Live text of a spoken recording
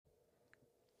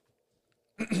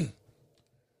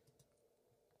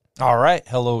All right.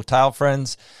 Hello, tile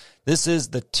friends. This is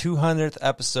the 200th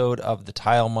episode of the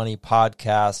Tile Money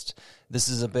Podcast. This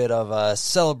is a bit of a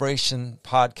celebration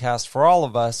podcast for all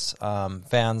of us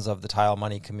fans of the Tile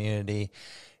Money community.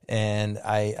 And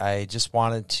I just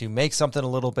wanted to make something a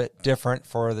little bit different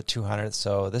for the 200th.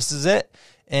 So this is it.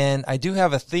 And I do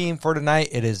have a theme for tonight.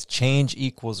 It is change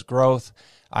equals growth.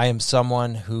 I am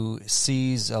someone who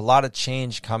sees a lot of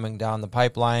change coming down the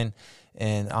pipeline,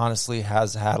 and honestly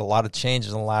has had a lot of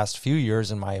changes in the last few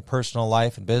years in my personal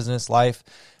life and business life.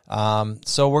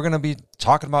 So we're going to be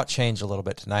talking about change a little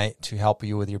bit tonight to help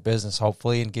you with your business,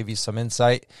 hopefully, and give you some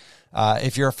insight.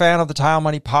 If you're a fan of the Tile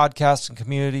Money Podcast and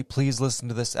community, please listen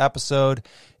to this episode.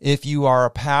 If you are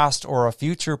a past or a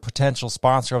future potential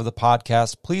sponsor of the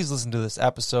podcast, please listen to this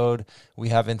episode. We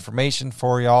have information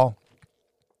for y'all.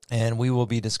 And we will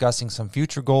be discussing some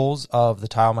future goals of the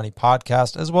Tile Money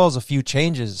Podcast, as well as a few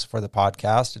changes for the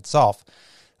podcast itself.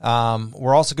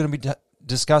 We're also going to be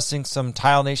discussing some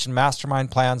Tile Nation mastermind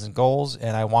plans and goals,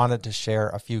 and I wanted to share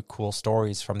a few cool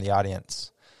stories from the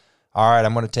audience. All right,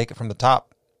 I'm going to take it from the top.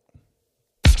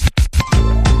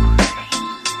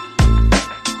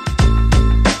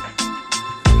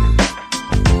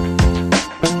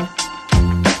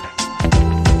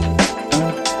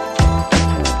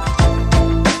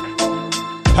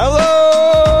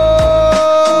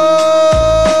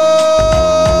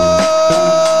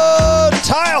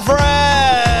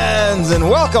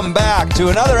 Welcome back to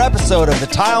another episode of the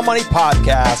Tile Money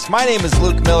Podcast. My name is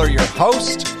Luke Miller, your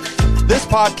host. This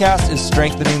podcast is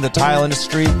strengthening the tile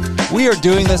industry. We are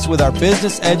doing this with our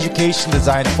business education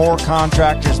designed for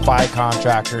contractors by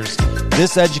contractors.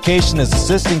 This education is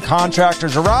assisting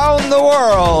contractors around the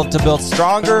world to build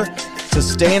stronger,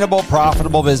 sustainable,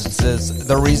 profitable businesses.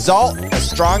 The result, a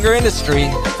stronger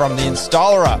industry from the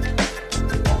installer up.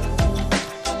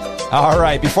 All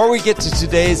right, before we get to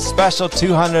today's special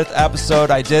 200th episode,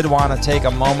 I did want to take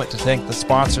a moment to thank the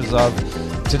sponsors of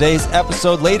today's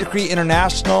episode, Laticrete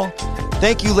International.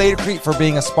 Thank you, Laticrete, for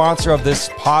being a sponsor of this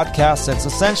podcast since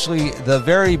essentially the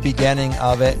very beginning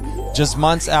of it. Just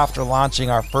months after launching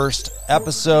our first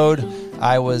episode,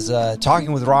 I was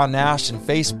talking with Ron Nash on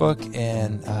Facebook,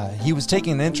 and he was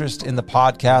taking an interest in the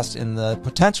podcast, in the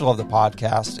potential of the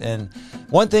podcast. And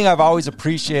one thing I've always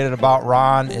appreciated about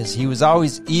Ron is he was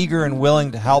always eager and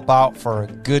willing to help out for a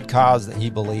good cause that he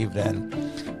believed in.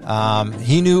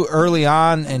 He knew early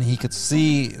on, and he could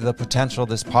see the potential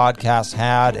this podcast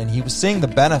had, and he was seeing the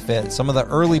benefits, some of the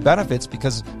early benefits,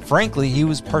 because frankly, he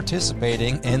was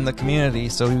participating in the community.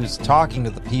 So he was talking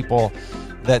to the people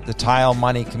that the Tile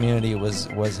Money community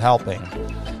was helping.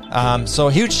 So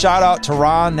a huge shout out to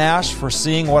Ron Nash for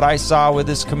seeing what I saw with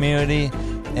this community.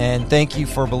 And thank you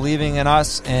for believing in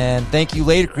us. And thank you,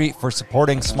 Laticrete, for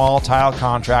supporting small tile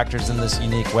contractors in this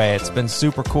unique way. It's been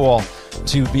super cool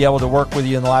to be able to work with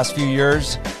you in the last few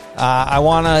years. I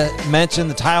want to mention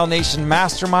the Tile Nation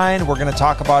Mastermind. We're going to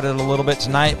talk about it a little bit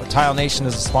tonight, but Tile Nation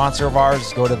is a sponsor of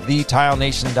ours. Go to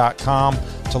thetilenation.com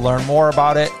to learn more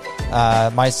about it.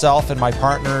 Myself and my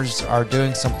partners are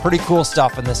doing some pretty cool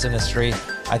stuff in this industry.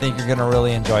 I think you're going to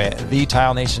really enjoy it.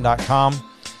 thetilenation.com.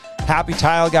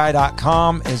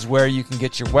 HappyTileGuy.com is where you can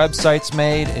get your websites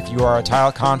made. If you are a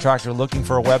tile contractor looking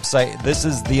for a website, this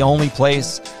is the only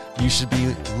place you should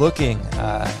be looking.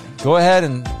 Go ahead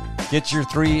and get your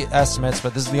 3 estimates,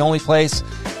 but this is the only place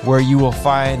where you will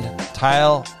find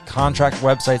tile contract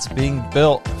websites being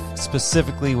built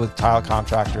specifically with tile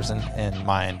contractors in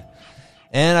mind.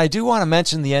 And I do want to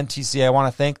mention the NTCA. I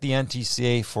want to thank the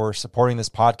NTCA for supporting this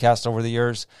podcast over the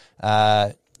years.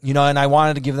 And I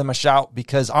wanted to give them a shout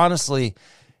because honestly,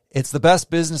 it's the best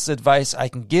business advice I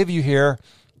can give you here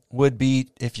would be,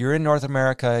 if you're in North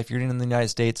America, if you're in the United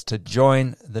States, to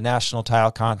join the National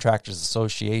Tile Contractors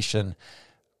Association.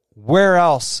 Where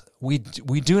else? We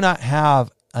do not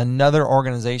have another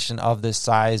organization of this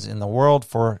size in the world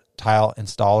for tile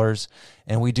installers,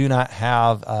 and we do not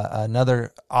have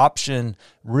another option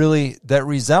really that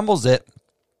resembles it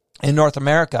in North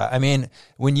America. I mean,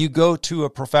 when you go to a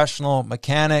professional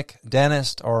mechanic,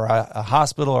 dentist, or a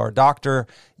hospital or a doctor,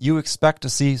 you expect to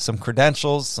see some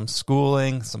credentials, some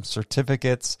schooling, some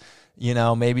certificates,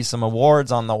 maybe some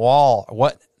awards on the wall,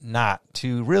 whatnot,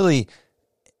 to really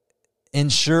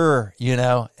ensure,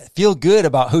 feel good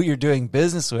about who you're doing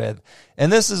business with.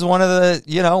 And this is one of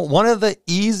the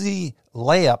easy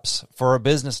layups for a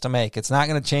business to make. It's not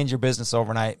going to change your business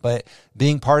overnight, but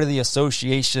being part of the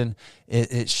association,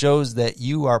 it shows that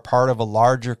you are part of a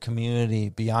larger community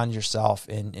beyond yourself,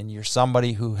 and you're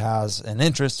somebody who has an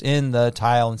interest in the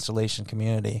tile installation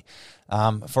community.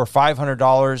 For $500,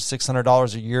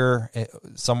 $600 a year,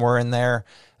 somewhere in there,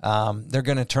 they're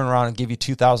going to turn around and give you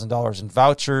 $2,000 in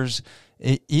vouchers.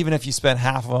 Even if you spend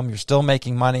half of them, you're still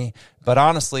making money. But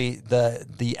honestly,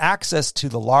 the access to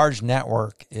the large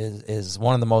network is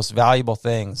one of the most valuable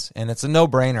things, and it's a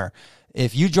no-brainer.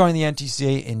 If you join the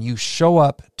NTCA and you show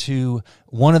up to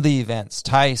one of the events,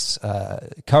 TICE,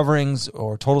 Coverings,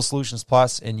 or Total Solutions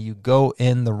Plus, and you go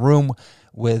in the room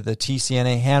with the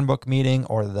TCNA handbook meeting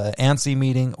or the ANSI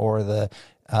meeting or the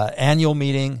annual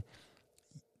meeting,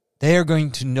 they are going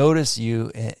to notice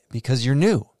you because you're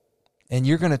new, and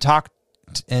you're going to talk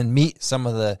and meet some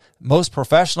of the most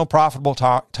professional, profitable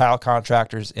tile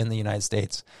contractors in the United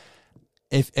States.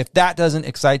 If that doesn't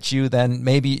excite you, then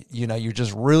maybe you're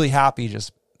just really happy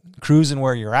just cruising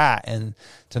where you're at, and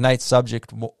tonight's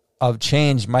subject of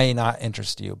change may not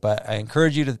interest you. But I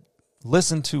encourage you to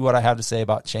listen to what I have to say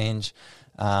about change.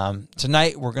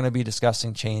 Tonight we're going to be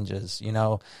discussing changes.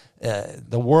 The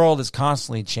world is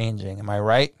constantly changing. Am I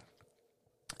right?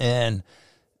 And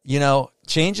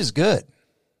change is good,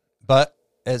 but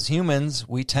as humans,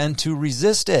 we tend to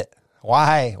resist it.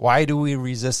 Why? Why do we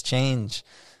resist change?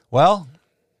 Well,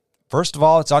 first of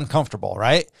all, it's uncomfortable,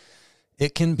 right?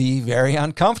 It can be very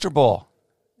uncomfortable.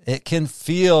 It can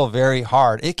feel very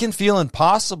hard. It can feel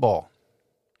impossible.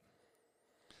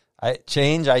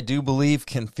 Change, I do believe,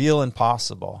 can feel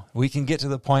impossible. We can get to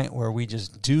the point where we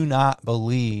just do not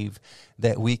believe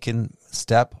that we can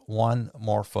step one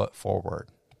more foot forward.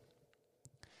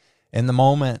 In the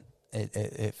moment,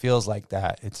 it feels like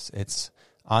that. It's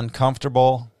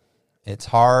uncomfortable. It's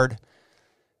hard.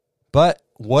 But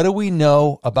what do we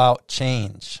know about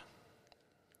change?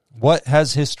 What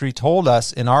has history told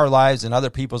us in our lives and other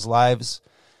people's lives?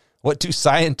 What do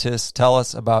scientists tell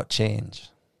us about change?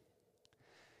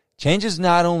 Change is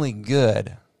not only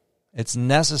good, it's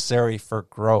necessary for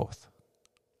growth.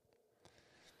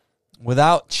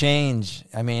 Without change,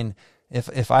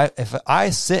 if I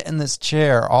sit in this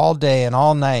chair all day and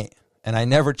all night and I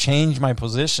never change my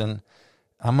position,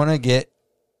 I'm going to get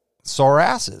sore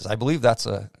asses. I believe that's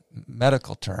a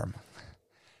medical term.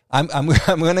 I'm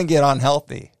going to get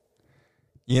unhealthy.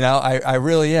 I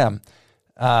really am.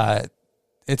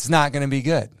 It's not going to be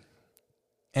good.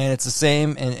 And it's the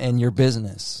same in your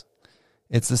business.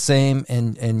 It's the same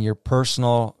in your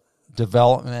personal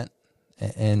development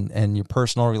and your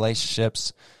personal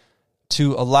relationships.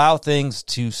 To allow things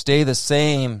to stay the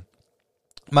same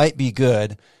might be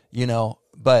good,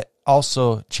 but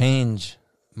also change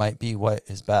might be what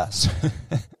is best.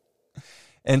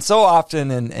 And so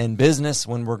often in business,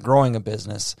 when we're growing a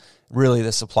business, really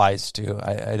this applies to,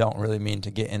 I don't really mean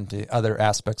to get into other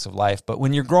aspects of life, but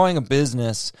when you're growing a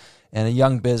business and a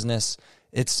young business,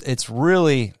 it's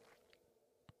really,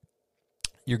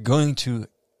 you're going to,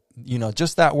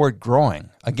 just that word growing.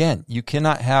 Again, you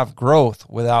cannot have growth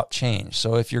without change.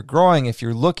 So if you're growing, if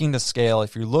you're looking to scale,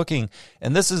 if you're looking,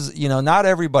 and this is, not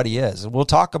everybody is. We'll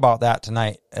talk about that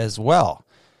tonight as well.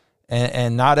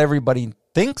 And not everybody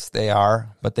thinks they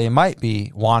are, but they might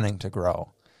be wanting to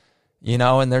grow.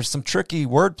 And there's some tricky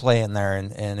wordplay in there,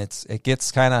 and it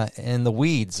gets kind of in the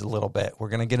weeds a little bit. We're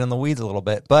going to get in the weeds a little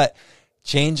bit, but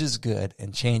change is good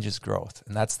and change is growth.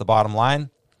 And that's the bottom line.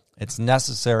 It's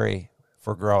necessary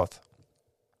for growth.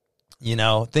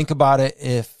 Think about it.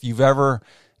 If you've ever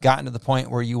gotten to the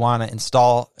point where you want to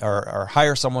install or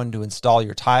hire someone to install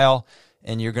your tile,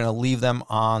 and you're going to leave them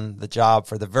on the job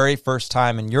for the very first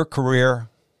time in your career,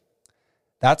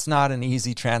 that's not an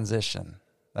easy transition.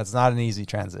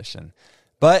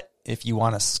 But if you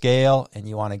want to scale and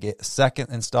you want to get a second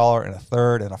installer and a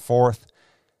third and a fourth,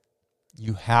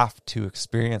 you have to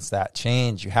experience that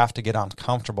change. You have to get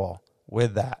uncomfortable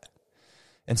with that.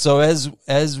 And so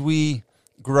as we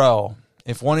grow,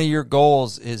 if one of your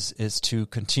goals is to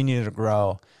continue to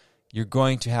grow, you're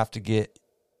going to have to get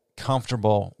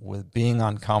comfortable with being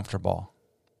uncomfortable.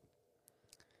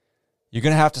 You're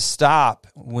going to have to stop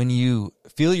when you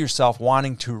feel yourself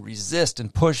wanting to resist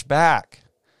and push back.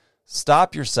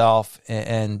 Stop yourself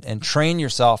and train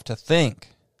yourself to think,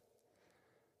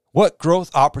 what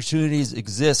growth opportunities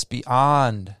exist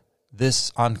beyond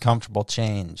this uncomfortable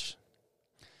change?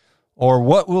 Or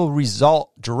what will result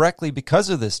directly because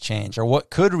of this change? Or what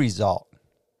could result?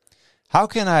 How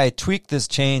can I tweak this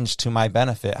change to my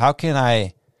benefit? How can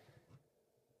I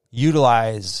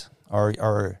utilize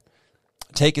or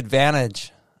take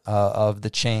advantage of the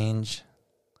change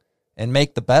and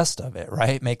make the best of it,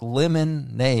 right? Make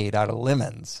lemonade out of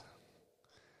lemons.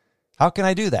 How can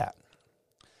I do that?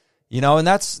 And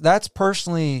that's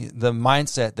personally the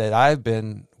mindset that I've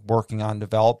been working on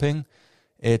developing.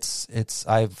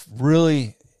 I've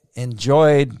really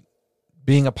enjoyed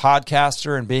being a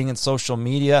podcaster and being in social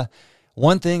media.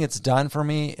 One thing it's done for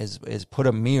me is put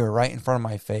a mirror right in front of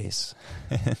my face.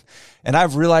 And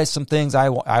I've realized some things I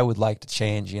would like to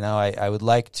change. I would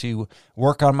like to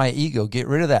work on my ego, get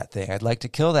rid of that thing. I'd like to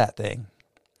kill that thing.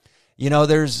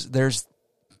 There's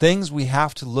things we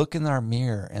have to look in our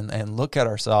mirror and look at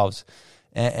ourselves.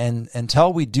 And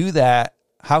until we do that,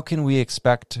 how can we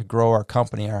expect to grow our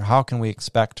company, or how can we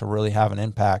expect to really have an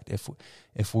impact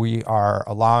if we are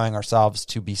allowing ourselves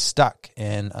to be stuck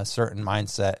in a certain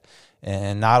mindset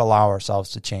and not allow ourselves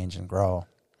to change and grow?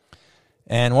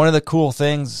 And one of the cool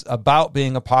things about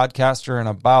being a podcaster and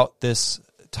about this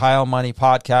Tile Money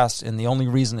podcast, and the only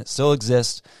reason it still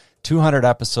exists 200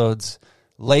 episodes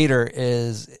later,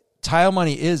 is Tile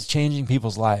Money is changing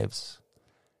people's lives.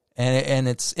 And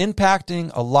it's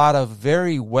impacting a lot of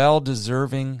very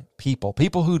well-deserving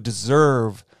people who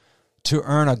deserve to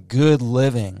earn a good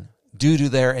living due to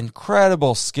their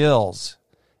incredible skills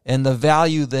and the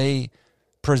value they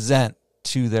present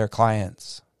to their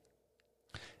clients.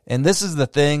 And this is the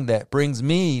thing that brings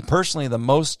me personally the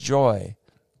most joy.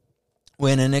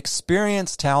 When an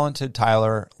experienced, talented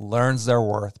tiler learns their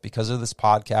worth because of this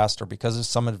podcast or because of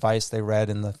some advice they read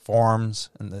in the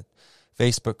forums in the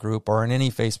Facebook group or in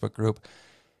any Facebook group,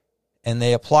 and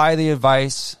they apply the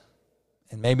advice,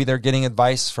 and maybe they're getting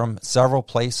advice from several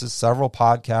places, several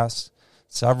podcasts,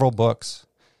 several books,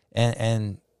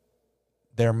 and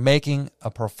they're making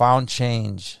a profound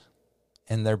change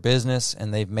in their business,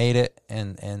 and they've made it,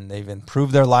 and they've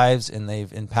improved their lives, and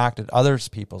they've impacted other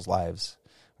people's lives.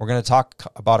 We're going to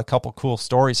talk about a couple cool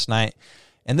stories tonight,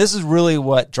 and this is really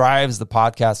what drives the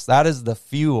podcast. That is the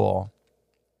fuel,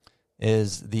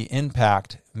 is the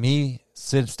impact, me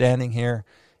standing here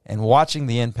and watching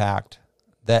the impact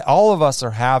that all of us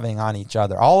are having on each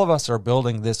other. All of us are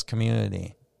building this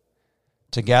community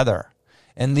together.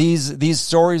 And these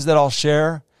stories that I'll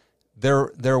share,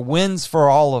 they're wins for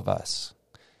all of us.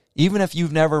 Even if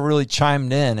you've never really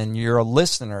chimed in and you're a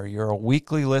listener, you're a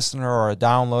weekly listener or a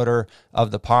downloader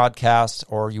of the podcast,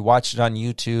 or you watch it on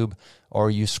YouTube, or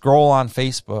you scroll on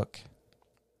Facebook,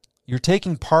 you're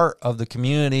taking part of the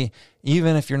community,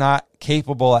 even if you're not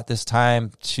capable at this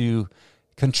time to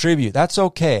contribute. That's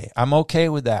okay. I'm okay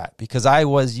with that, because I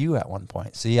was you at one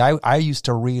point. See, I used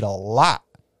to read a lot.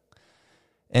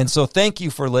 And so thank you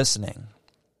for listening.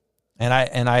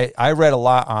 And I read a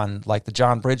lot on like the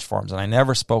John Bridge forums, and I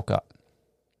never spoke up.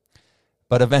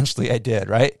 But eventually I did,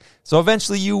 right? So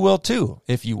eventually you will too,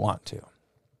 if you want to.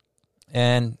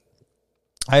 And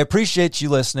I appreciate you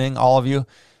listening, all of you.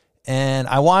 And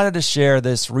I wanted to share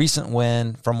this recent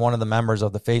win from one of the members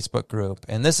of the Facebook group.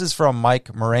 And this is from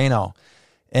Mike Moreno.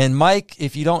 And Mike,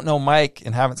 if you don't know Mike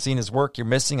and haven't seen his work, you're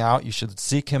missing out. You should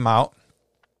seek him out.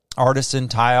 Artisan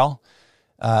Tile.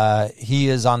 He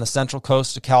is on the Central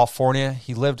Coast of California.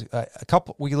 We lived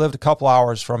a couple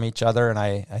hours from each other, and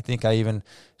I think I even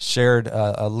shared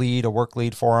a work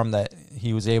lead for him that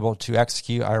he was able to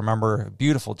execute. I remember, a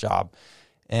beautiful job.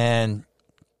 And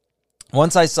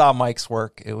once I saw Mike's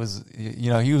work, it was,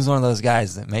 he was one of those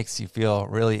guys that makes you feel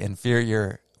really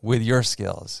inferior with your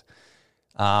skills.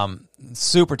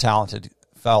 Super talented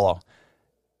fellow.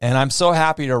 And I'm so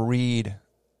happy to read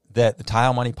that the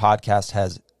Tile Money podcast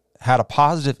has had a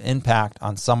positive impact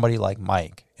on somebody like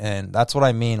Mike. And that's what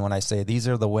I mean when I say these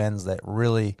are the wins that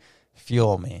really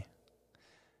fuel me.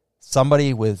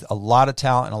 Somebody with a lot of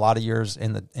talent and a lot of years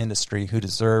in the industry who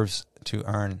deserves to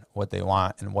earn what they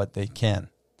want and what they can.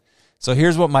 So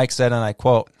here's what Mike said, and I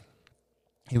quote,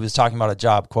 he was talking about a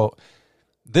job, quote,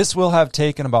 "This will have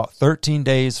taken about 13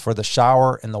 days for the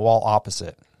shower and the wall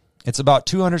opposite. It's about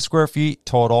 200 square feet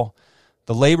total.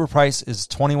 The labor price is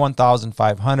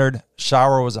 $21,500.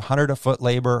 Shower was $100 a foot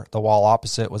labor. The wall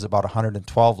opposite was about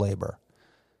 $112 labor.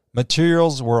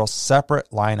 Materials were a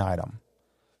separate line item.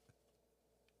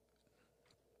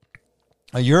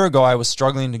 A year ago, I was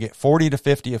struggling to get $40 to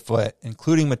 $50 a foot,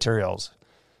 including materials.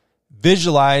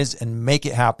 Visualize and make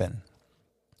it happen.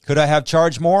 Could I have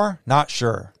charged more? Not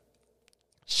sure.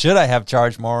 Should I have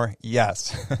charged more?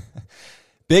 Yes.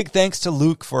 Big thanks to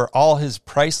Luke for all his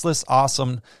priceless,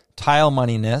 awesome tile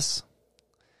moneyness.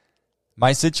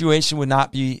 My situation would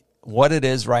not be what it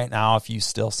is right now if you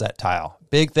still set tile.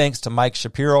 Big thanks to Mike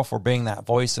Shapiro for being that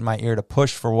voice in my ear to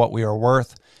push for what we are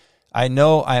worth. I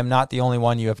know I am not the only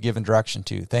one you have given direction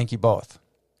to. Thank you both."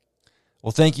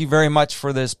 Well, thank you very much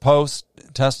for this post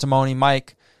testimony,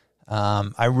 Mike.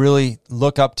 I really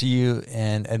look up to you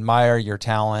and admire your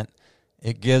talent.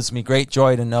 It gives me great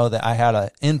joy to know that I had an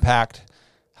impact,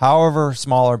 however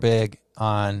small or big,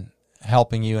 on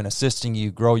helping you and assisting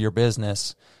you grow your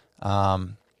business. I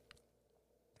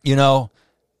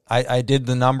did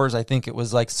the numbers. I think it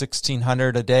was like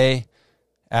 $1,600 a day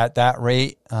at that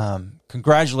rate.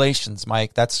 Congratulations,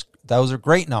 Mike. Those are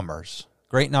great numbers.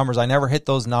 Great numbers. I never hit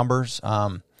those numbers.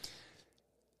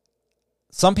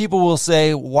 Some people will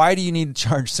say, why do you need to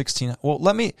charge $1,600? Well,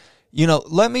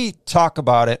 let me talk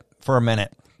about it for a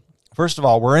minute. First of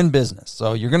all, we're in business.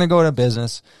 So you're going to go to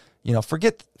business,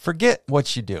 forget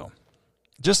what you do.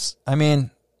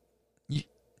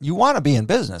 You want to be in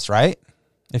business, right?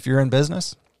 If you're in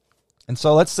business. And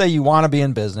so let's say you want to be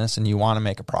in business and you want to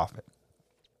make a profit.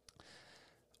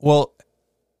 Well,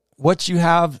 what you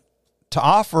have to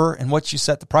offer and what you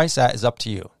set the price at is up to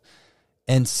you.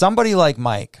 And somebody like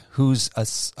Mike, who's a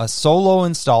solo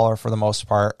installer for the most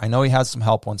part, I know he has some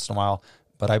help once in a while,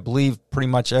 but I believe pretty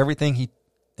much everything he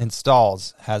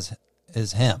installs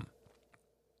is him.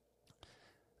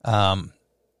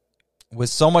 With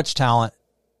so much talent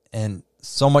and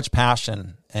so much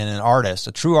passion, and an artist,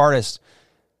 a true artist,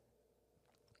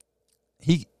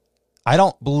 I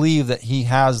don't believe that he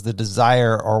has the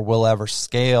desire or will ever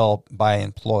scale by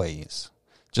employees.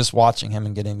 Just watching him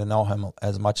and getting to know him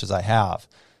as much as I have.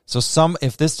 So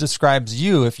if this describes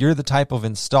you, if you're the type of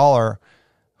installer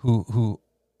who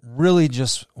really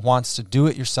just wants to do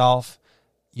it yourself,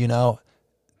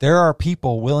 there are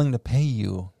people willing to pay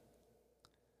you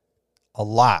a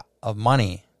lot of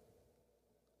money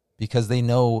because they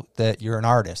know that you're an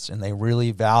artist and they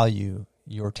really value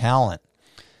your talent.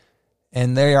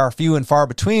 And they are few and far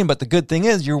between, but the good thing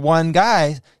is you're one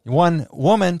guy, one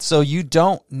woman, so you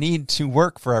don't need to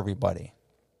work for everybody.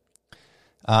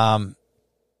 Now,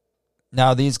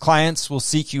 these clients will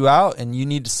seek you out, and you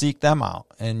need to seek them out,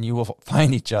 and you will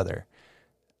find each other.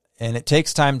 And it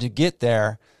takes time to get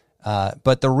there,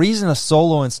 but the reason a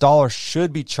solo installer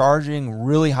should be charging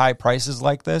really high prices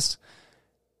like this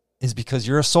is because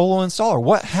you're a solo installer.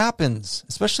 What happens,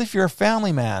 especially if you're a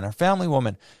family man or family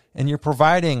woman, and you're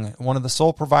providing one of the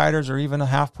sole providers or even a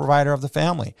half provider of the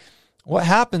family? What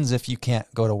happens if you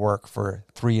can't go to work for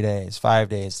 3 days, 5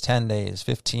 days, 10 days,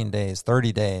 15 days,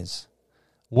 30 days?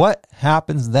 What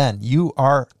happens then? You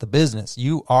are the business.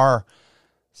 You are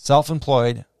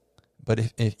self-employed,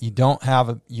 but if you don't have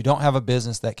a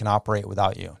business that can operate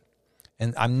without you.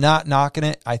 And I'm not knocking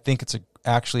it. I think it's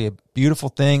actually a beautiful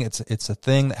thing. It's a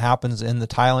thing that happens in the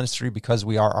tile industry because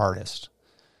we are artists.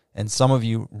 And some of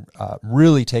you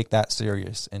really take that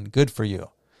serious, and good for you.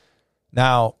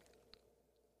 Now,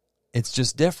 it's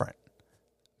just different.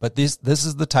 But this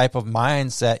is the type of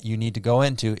mindset you need to go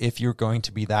into if you're going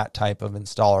to be that type of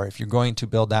installer, if you're going to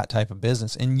build that type of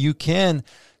business. And you can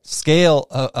scale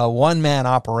a one-man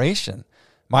operation.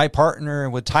 My partner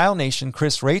with Tile Nation,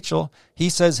 Chris Rachel, he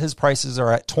says his prices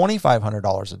are at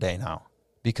 $2,500 a day now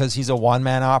because he's a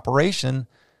one-man operation.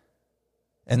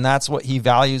 And that's what he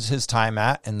values his time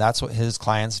at, and that's what his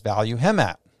clients value him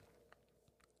at.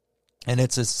 And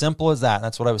it's as simple as that.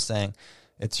 That's what I was saying.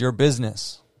 It's your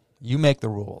business. You make the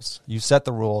rules. You set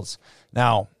the rules.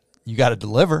 Now, you got to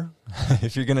deliver.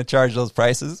 If you're going to charge those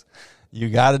prices, you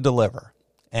got to deliver.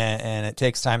 And it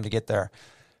takes time to get there.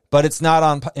 But it's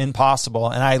not impossible,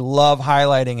 and I love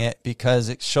highlighting it because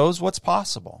it shows what's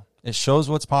possible. It shows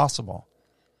what's possible.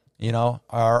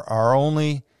 Our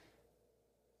only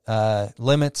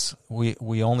limits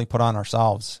we only put on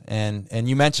ourselves. And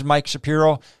you mentioned Mike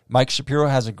Shapiro. Mike Shapiro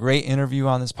has a great interview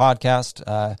on this podcast,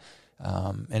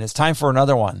 and it's time for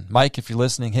another one. Mike, if you're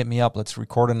listening, hit me up. Let's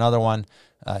record another one.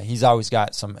 He's always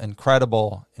got some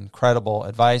incredible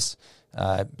advice.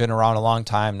 Been around a long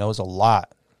time, knows a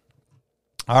lot.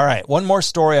 All right, one more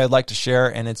story I'd like to share,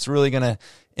 and it's really going to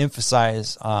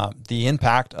emphasize the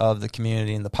impact of the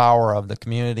community and the power of the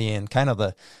community and kind of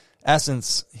the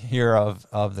essence here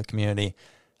of the community.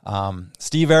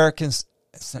 Steve Erickson,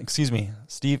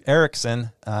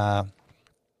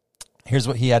 here's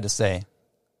what he had to say.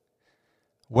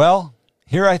 Well,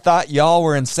 here I thought y'all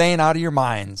were insane out of your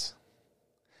minds.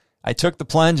 I took the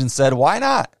plunge and said, why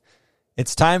not?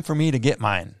 It's time for me to get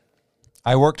mine.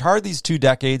 I worked hard these 2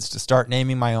 decades to start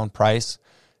naming my own price.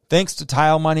 Thanks to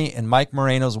Tile Money and Mike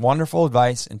Moreno's wonderful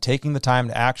advice and taking the time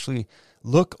to actually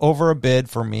look over a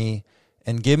bid for me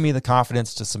and give me the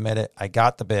confidence to submit it, I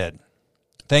got the bid.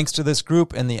 Thanks to this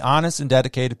group and the honest and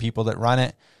dedicated people that run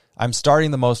it, I'm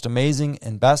starting the most amazing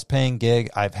and best paying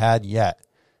gig I've had yet.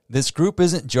 This group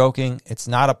isn't joking. It's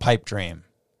not a pipe dream.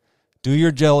 Do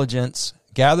your diligence,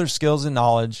 gather skills and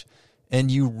knowledge, and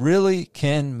you really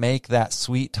can make that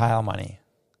sweet tile money.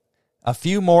 A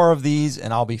few more of these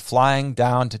and I'll be flying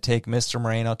down to take Mr.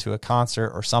 Moreno to a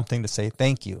concert or something to say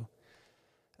thank you.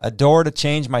 A door to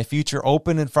change my future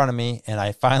opened in front of me, and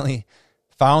I finally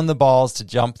found the balls to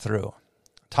jump through.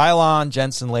 Tile on,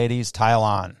 Jensen ladies, tile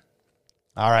on.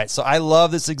 All right, so I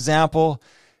love this example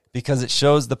because it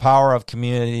shows the power of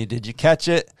community. Did you catch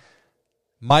it?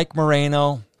 Mike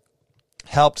Moreno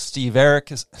helped Steve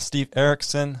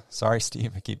Erickson. Sorry,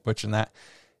 Steve, I keep butchering that.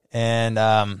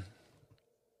 And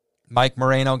Mike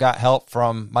Moreno got help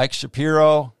from Mike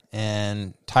Shapiro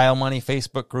and Tile Money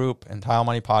Facebook group and Tile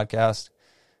Money podcast.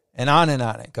 And on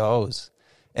it goes.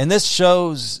 And this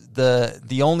shows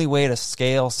the only way to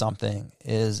scale something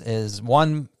is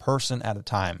one person at a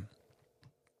time.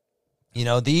 You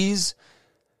know, these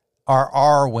are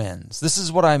our wins. This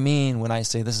is what I mean when I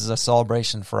say this is a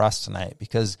celebration for us tonight,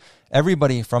 because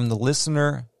everybody from the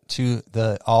listener to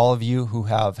all of you who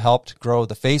have helped grow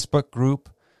the Facebook group,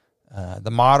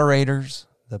 the moderators,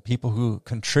 the people who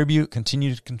continue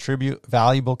to contribute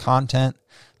valuable content,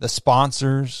 the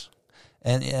sponsors,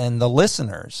 and the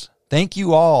listeners. Thank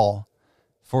you all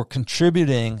for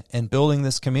contributing and building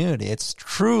this community. It's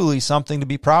truly something to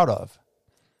be proud of.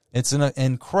 It's an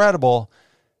incredible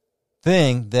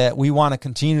thing that we want to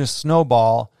continue to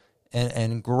snowball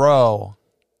and grow,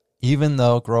 even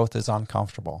though growth is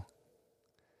uncomfortable.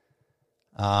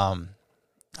 I'm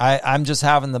just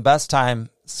having the best time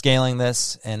scaling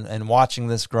this and watching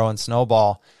this grow and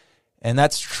snowball. And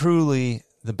that's truly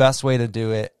the best way to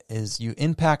do it, is you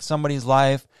impact somebody's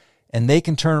life and they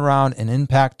can turn around and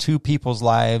impact 2 people's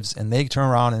lives, and they turn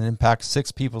around and impact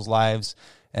 6 people's lives.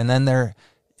 And then they're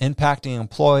impacting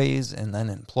employees, and then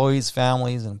employees'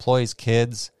 families, and employees'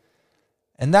 kids.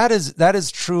 And that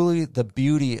is truly the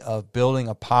beauty of building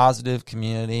a positive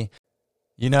community.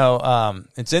 You know,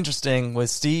 it's interesting with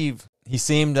Steve, he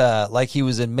seemed like he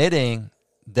was admitting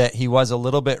that he was a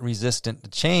little bit resistant to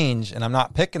change, and I'm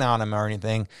not picking on him or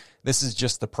anything. This is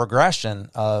just the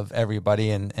progression of everybody,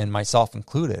 and myself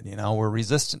included. You know, we're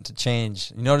resistant to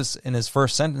change. You notice in his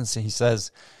first sentence, he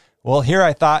says, well, here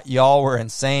I thought y'all were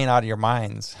insane out of your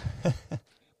minds.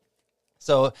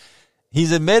 So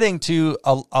he's admitting to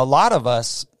a lot of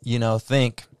us, you know,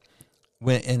 think,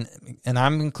 and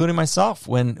I'm including myself,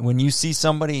 when you see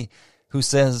somebody who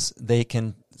says they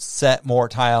can set more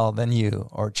tile than you,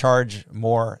 or charge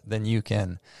more than you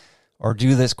can, or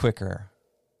do this quicker,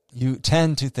 you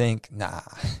tend to think, nah,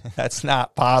 that's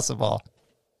not possible.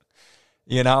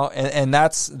 You know, and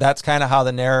that's kind of how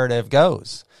the narrative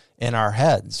goes in our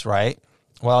heads, right?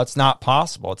 Well, it's not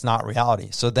possible. It's not reality.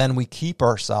 So then we keep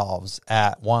ourselves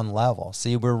at one level.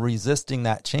 See, we're resisting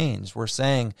that change. We're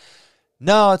saying,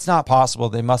 no, it's not possible.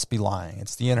 They must be lying.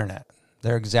 It's the internet.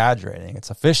 They're exaggerating. It's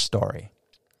a fish story.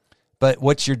 But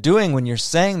what you're doing when you're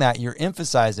saying that, you're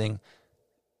emphasizing,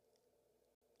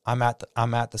 I'm at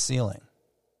the ceiling.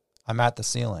 I'm at the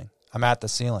ceiling. I'm at the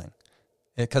ceiling.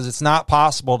 Because it's not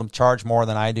possible to charge more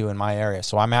than I do in my area.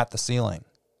 So I'm at the ceiling.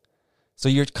 So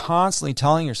you're constantly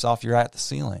telling yourself you're at the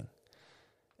ceiling.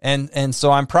 And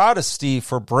so I'm proud of Steve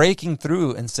for breaking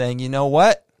through and saying, you know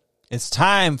what? It's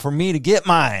time for me to get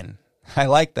mine. I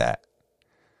like that.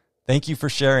 Thank you for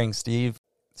sharing, Steve.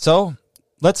 So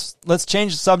let's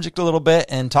change the subject a little bit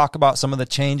and talk about some of the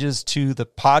changes to the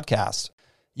podcast.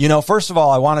 You know, first of all,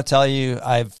 I want to tell you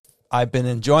I've been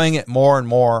enjoying it more and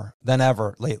more than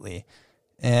ever lately.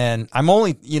 And I've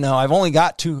only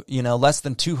got less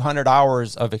than 200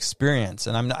 hours of experience.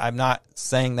 And I'm not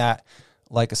saying that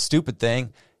like a stupid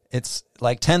thing. It's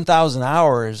like 10,000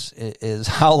 hours is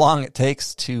how long it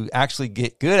takes to actually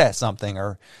get good at something,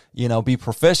 or, you know, be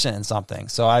proficient in something.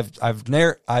 So I've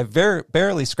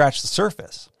barely scratched the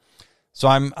surface. So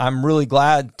I'm really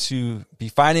glad to be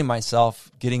finding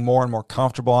myself getting more and more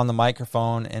comfortable on the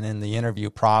microphone and in the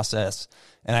interview process.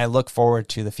 And I look forward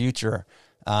to the future.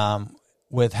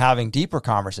 With having deeper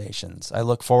conversations. I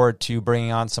look forward to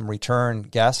bringing on some return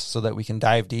guests so that we can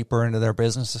dive deeper into their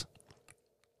business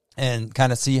and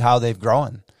kind of see how they've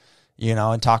grown, you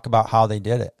know, and talk about how they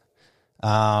did it.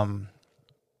 Another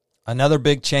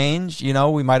big change, you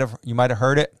know, you might have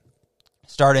heard it.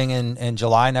 Starting in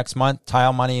July next month,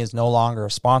 Tile Money is no longer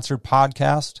a sponsored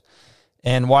podcast.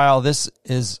 And while this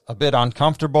is a bit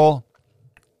uncomfortable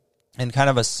and kind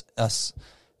of a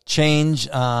change,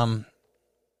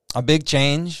 a big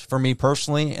change for me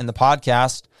personally in the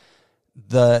podcast,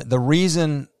 the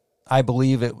reason I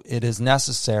believe it is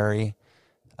necessary,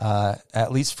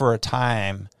 at least for a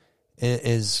time,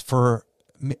 is to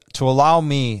allow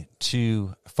me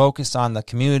to focus on the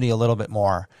community a little bit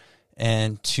more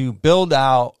and to build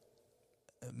out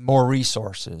more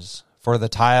resources for the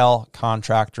tile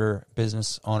contractor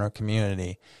business owner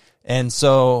community. And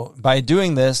so by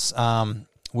doing this,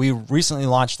 we recently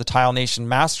launched the Tile Nation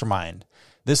Mastermind.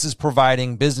 This is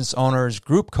providing business owners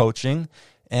group coaching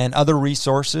and other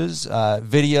resources,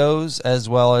 videos, as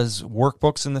well as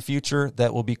workbooks in the future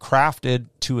that will be crafted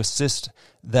to assist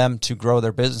them to grow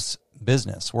their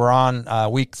business. We're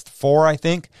on week 4, I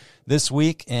think, this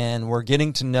week, and we're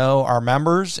getting to know our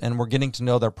members, and we're getting to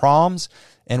know their problems,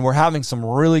 and we're having some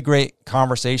really great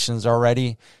conversations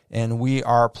already, and we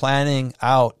are planning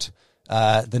out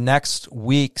the next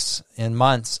weeks and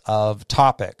months of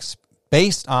topics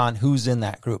based on who's in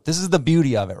that group. This is the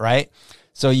beauty of it, right?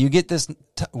 So you get this,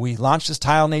 we launched this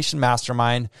Tile Nation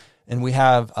Mastermind, and we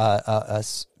have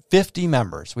 50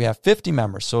 members. We have 50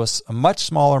 members, so it's a much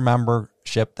smaller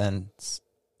membership than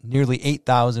nearly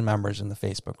 8,000 members in the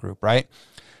Facebook group, right?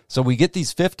 So we get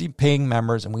these 50 paying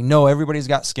members, and we know everybody's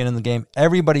got skin in the game.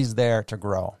 Everybody's there to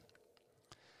grow.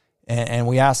 And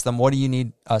we ask them, what do you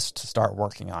need us to start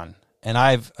working on? And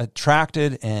I've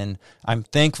attracted, and I'm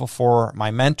thankful for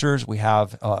my mentors. We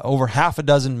have over half a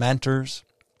dozen mentors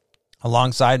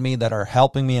alongside me that are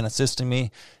helping me and assisting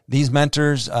me. These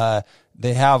mentors,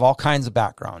 they have all kinds of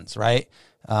backgrounds, right?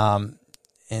 And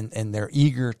they're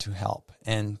eager to help.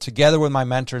 And together with my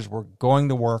mentors, we're going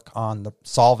to work on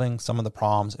solving some of the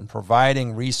problems and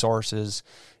providing resources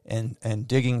and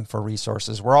digging for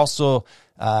resources. We're also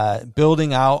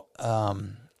building out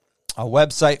a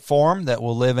website form that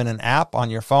will live in an app on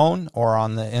your phone or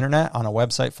on the internet on a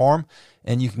website form,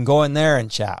 and you can go in there and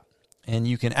chat. And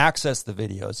you can access the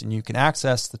videos, and you can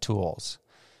access the tools.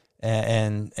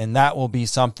 And that will be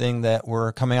something that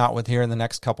we're coming out with here in the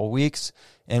next couple of weeks.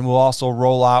 And we'll also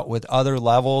roll out with other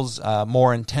levels,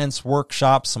 more intense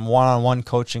workshops, some one-on-one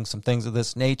coaching, some things of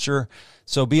this nature.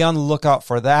 So be on the lookout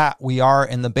for that. We are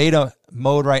in the beta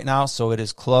mode right now, so it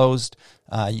is closed.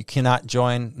 You cannot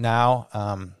join now.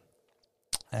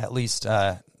 At least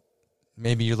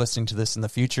maybe you're listening to this in the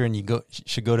future, and you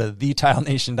should go to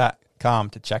thetilenation.com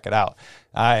to check it out.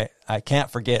 I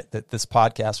can't forget that this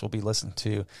podcast will be listened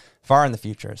to far in the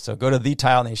future. So go to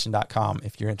thetilenation.com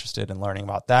if you're interested in learning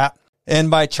about that. And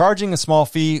by charging a small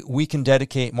fee, we can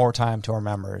dedicate more time to our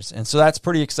members. And so that's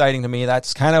pretty exciting to me.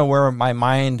 That's kind of where my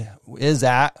mind is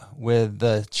at with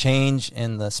the change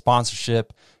in the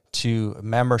sponsorship to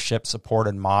membership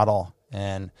supported model.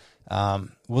 And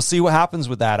we'll see what happens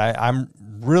with that. I'm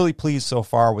really pleased so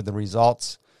far with the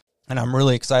results. And I'm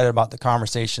really excited about the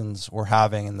conversations we're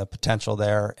having and the potential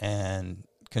there and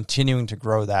continuing to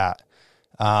grow that.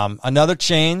 Another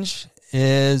change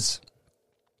is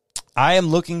I am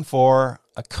looking for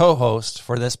a co-host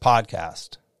for this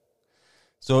podcast.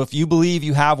 So if you believe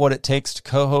you have what it takes to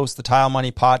co-host the Tile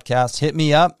Money podcast, hit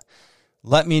me up,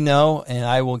 let me know, and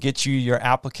I will get you your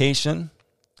application.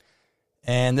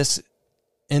 And this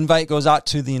invite goes out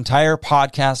to the entire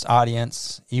podcast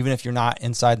audience, even if you're not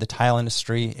inside the tile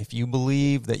industry. If you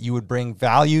believe that you would bring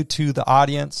value to the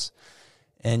audience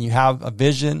and you have a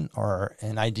vision or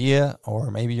an idea,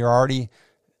 or maybe you're already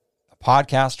a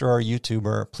podcaster or a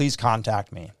YouTuber, please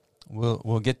contact me.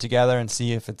 We'll get together and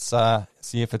see if it's a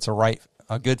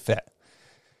good fit.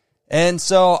 And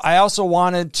so I also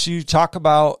wanted to talk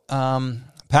about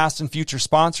past and future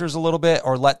sponsors a little bit,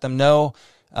 or let them know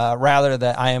rather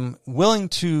that I am willing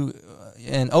to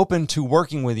and open to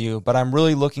working with you, but I'm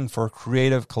really looking for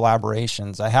creative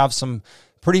collaborations. I have some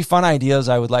pretty fun ideas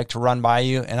I would like to run by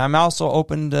you, and I'm also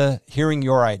open to hearing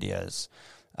your ideas.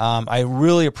 I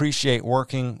really appreciate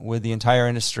working with the entire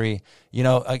industry. You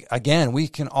know, again, we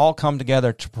can all come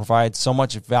together to provide so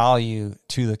much value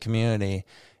to the community.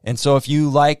 And so if you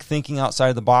like thinking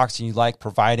outside the box and you like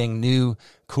providing new,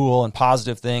 cool, and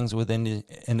positive things within the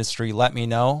industry, let me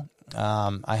know.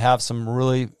 I have some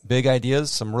really big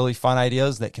ideas, some really fun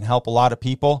ideas that can help a lot of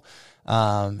people.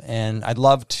 And I'd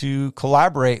love to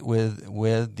collaborate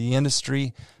with the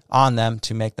industry on them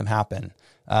to make them happen.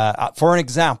 For an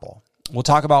example, we'll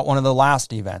talk about one of the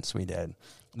last events we did.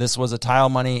 This was a Tile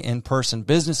Money in-person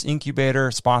business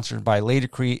incubator sponsored by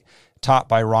Laticrete, taught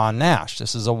by Ron Nash.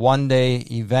 This is a one-day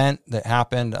event that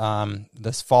happened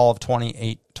this fall of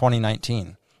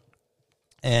 2019.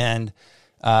 And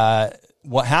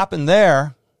what happened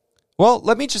there, well,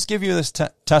 let me just give you this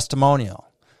testimonial.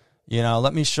 You know,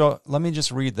 let me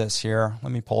just read this here.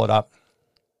 Let me pull it up.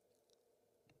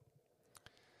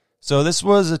 So this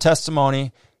was a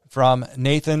testimony from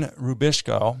Nathan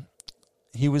Rubishko.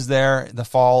 He was there the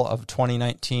fall of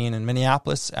 2019 in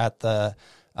Minneapolis at the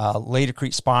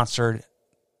Laticrete sponsored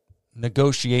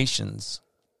Negotiations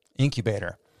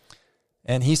Incubator.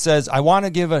 And he says, I want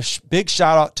to give a big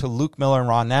shout out to Luke Miller and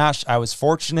Ron Nash. I was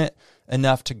fortunate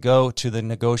enough to go to the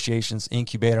Negotiations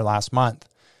Incubator last month.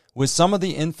 With some of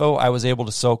the info I was able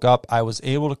to soak up, I was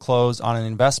able to close on an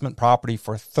investment property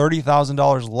for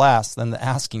 $30,000 less than the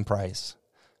asking price,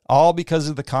 all because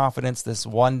of the confidence this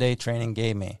one-day training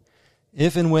gave me.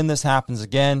 If and when this happens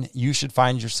again, you should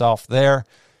find yourself there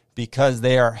because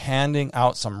they are handing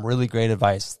out some really great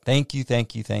advice. Thank you,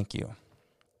 thank you, thank you.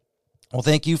 Well,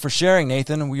 thank you for sharing,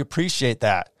 Nathan. We appreciate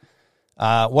that.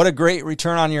 What a great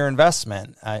return on your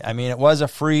investment. I mean, it was a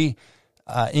free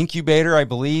incubator, I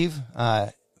believe.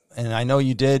 And I know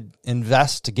you did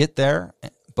invest to get there,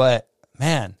 but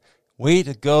man, way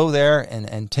to go there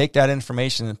and take that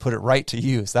information and put it right to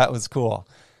use. That was cool.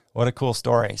 What a cool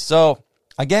story. So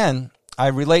again, I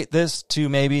relate this to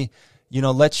maybe,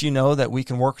 let you know that we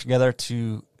can work together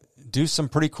to do some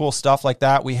pretty cool stuff like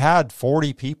that. We had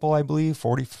 40 people, I believe,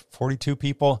 42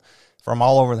 people from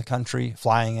all over the country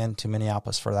flying into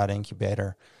Minneapolis for that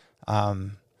incubator.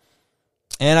 And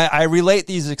I relate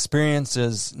these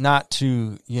experiences not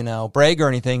to, brag or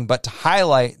anything, but to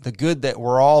highlight the good that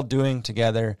we're all doing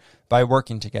together by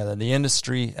working together, the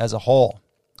industry as a whole.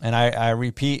 And I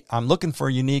repeat, I'm looking for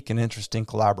unique and interesting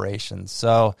collaborations.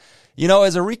 So,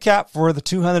 as a recap for the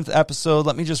 200th episode,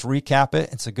 let me just recap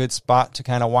it. It's a good spot to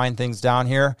kind of wind things down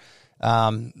here.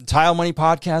 Tile Money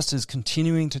Podcast is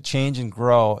continuing to change and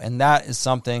grow, and that is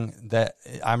something that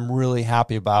I'm really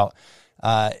happy about.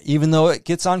 Even though it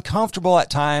gets uncomfortable at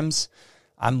times,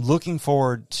 I'm looking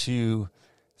forward to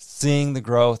seeing the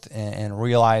growth and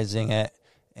realizing it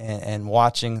and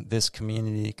watching this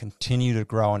community continue to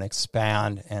grow and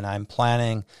expand. And I'm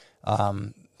planning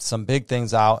some big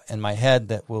things out in my head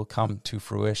that will come to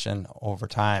fruition over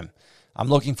time. I'm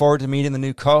looking forward to meeting the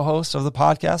new co-host of the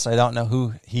podcast. I don't know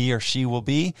who he or she will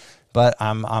be, but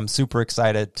I'm super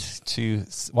excited to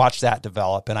watch that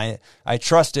develop. And I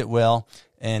trust it will.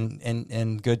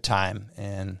 In good time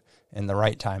and in the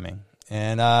right timing.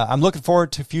 And I'm looking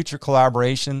forward to future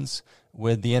collaborations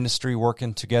with the industry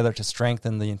working together to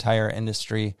strengthen the entire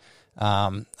industry.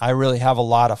 I really have a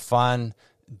lot of fun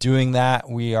doing that.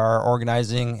 We are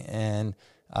organizing and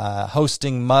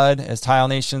hosting MUD as Tile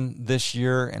Nation this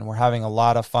year, and we're having a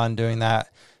lot of fun doing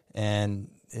that.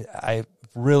 And I'm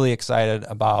really excited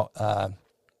about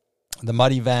the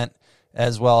MUD event,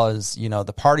 as well as,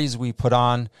 the parties we put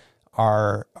on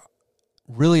are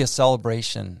really a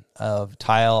celebration of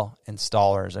tile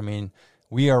installers. I mean,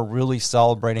 we are really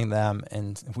celebrating them,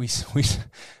 and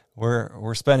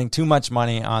we're spending too much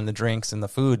money on the drinks and the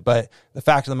food. But the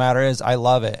fact of the matter is, I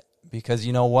love it because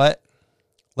you know what?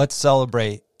 Let's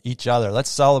celebrate each other. Let's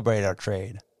celebrate our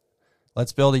trade.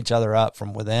 Let's build each other up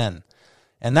from within.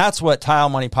 And that's what Tile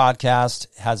Money Podcast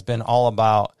has been all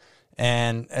about.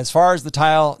 And as far as the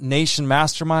Tile Nation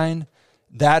Mastermind,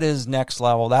 that is next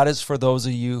level. That is for those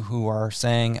of you who are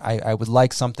saying, I would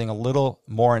like something a little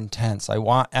more intense. I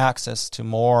want access to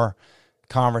more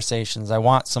conversations. I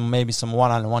want maybe some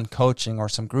one-on-one coaching or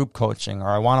some group coaching, or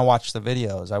I want to watch the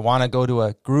videos. I want to go to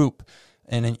a group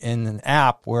in an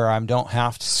app where I don't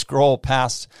have to scroll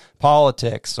past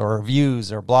politics or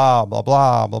views or blah, blah,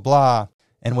 blah, blah, blah.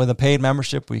 And with a paid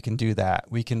membership, we can do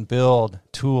that. We can build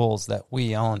tools that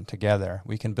we own together.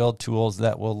 We can build tools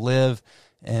that will live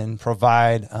and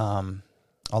provide a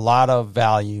lot of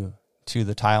value to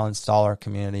the tile installer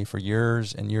community for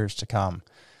years and years to come.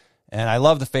 And I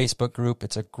love the Facebook group.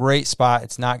 It's a great spot.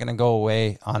 It's not going to go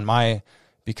away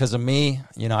because of me.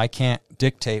 I can't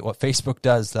dictate what Facebook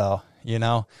does, though,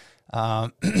 and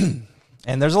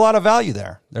there's a lot of value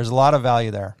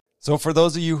there. So for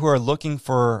those of you who are looking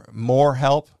for more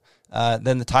help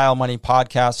than the Tile Money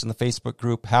Podcast and the Facebook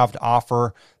group have to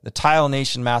offer, the Tile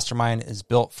Nation Mastermind is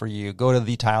built for you. Go to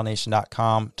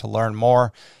thetilenation.com to learn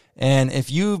more. And if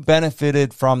you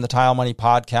benefited from the Tile Money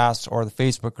Podcast or the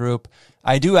Facebook group,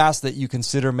 I do ask that you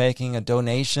consider making a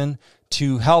donation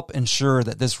to help ensure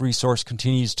that this resource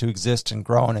continues to exist and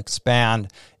grow and expand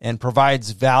and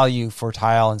provides value for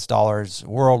tile installers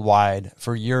worldwide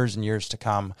for years and years to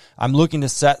come. I'm looking to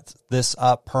set this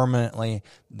up permanently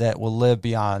that will live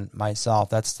beyond myself.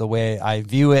 That's the way I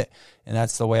view it, and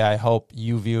that's the way I hope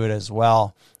you view it as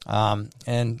well.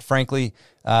 And frankly,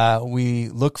 we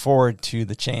look forward to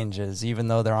the changes, even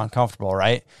though they're uncomfortable,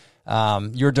 right?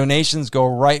 Your donations go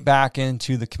right back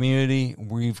into the community.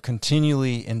 We've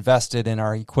continually invested in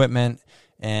our equipment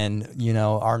and,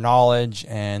 our knowledge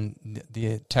and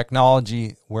the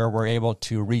technology where we're able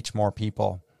to reach more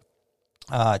people.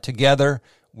 Together,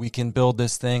 we can build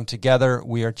this thing. Together,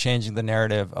 we are changing the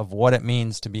narrative of what it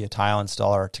means to be a tile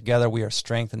installer. Together, we are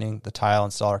strengthening the tile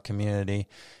installer community.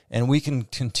 And we can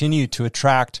continue to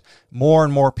attract more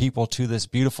and more people to this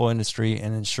beautiful industry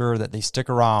and ensure that they stick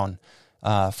around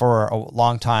for a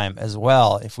long time as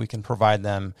well, if we can provide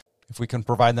them if we can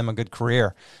provide them a good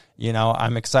career.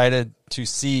 I'm excited to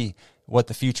see what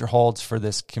the future holds for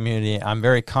this community. I'm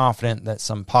very confident that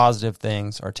some positive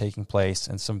things are taking place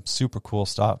and some super cool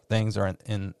things are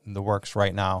in the works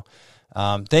right now.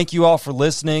 Thank you all for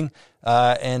listening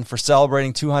and for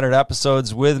celebrating 200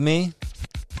 episodes with me.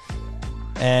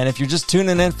 And if you're just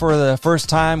tuning in for the first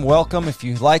time, welcome. If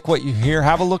you like what you hear,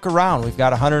 have a look around. We've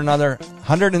got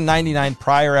 199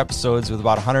 prior episodes with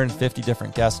about 150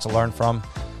 different guests to learn from.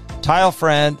 Tile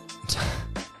friend,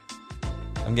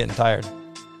 I'm getting tired.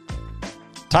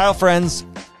 Tile friends,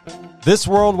 this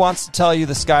world wants to tell you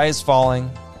the sky is falling,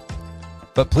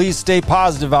 but please stay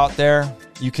positive out there.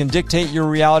 You can dictate your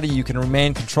reality. You can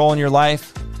remain controlling your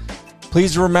life.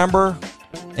 Please remember,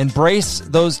 embrace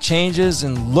those changes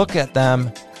and look at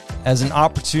them as an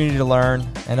opportunity to learn.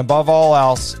 And above all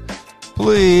else,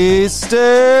 please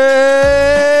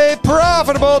stay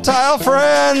profitable, Tile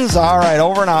friends. All right,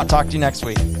 over and out. Talk to you next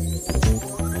week.